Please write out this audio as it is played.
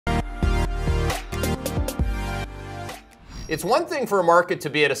It's one thing for a market to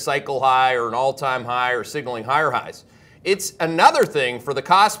be at a cycle high or an all-time high or signaling higher highs. It's another thing for the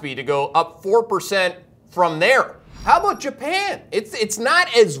Kospi to go up 4% from there. How about Japan? It's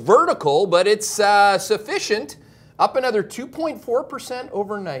not as vertical, but it's sufficient. Up another 2.4%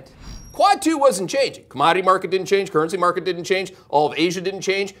 overnight. Quad 2 wasn't changing. Commodity market didn't change, currency market didn't change, all of Asia didn't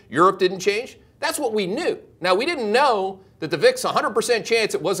change, Europe didn't change. That's what we knew. Now, we didn't know that the VIX, 100%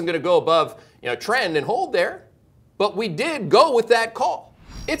 chance it wasn't going to go above trend and hold there, but we did go with that call.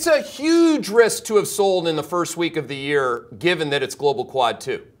 It's a huge risk to have sold in the first week of the year, given that it's global Quad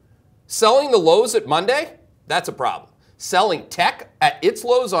 2. Selling the lows at Monday, that's a problem. Selling tech at its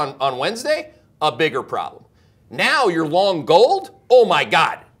lows on Wednesday, a bigger problem. Now you're long gold, oh my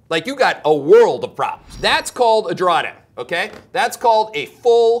God. Like you got a world of problems. That's called a drawdown, okay? That's called a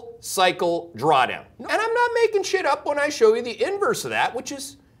full cycle drawdown. And I'm not making shit up when I show you the inverse of that, which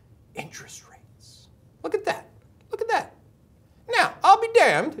is interest rates. Look at that, look at that. Now, I'll be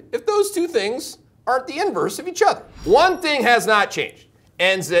damned if those two things aren't the inverse of each other. One thing has not changed,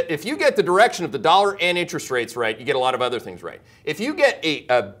 and that if you get the direction of the dollar and interest rates right, you get a lot of other things right. If you get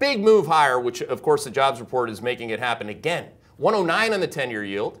a big move higher, which of course the jobs report is making it happen again, 109 on the 10-year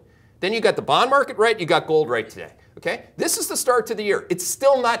yield. Then you got the bond market right, you got gold right today, okay? This is the start to the year. It's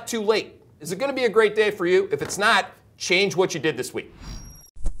still not too late. Is it gonna be a great day for you? If it's not, change what you did this week.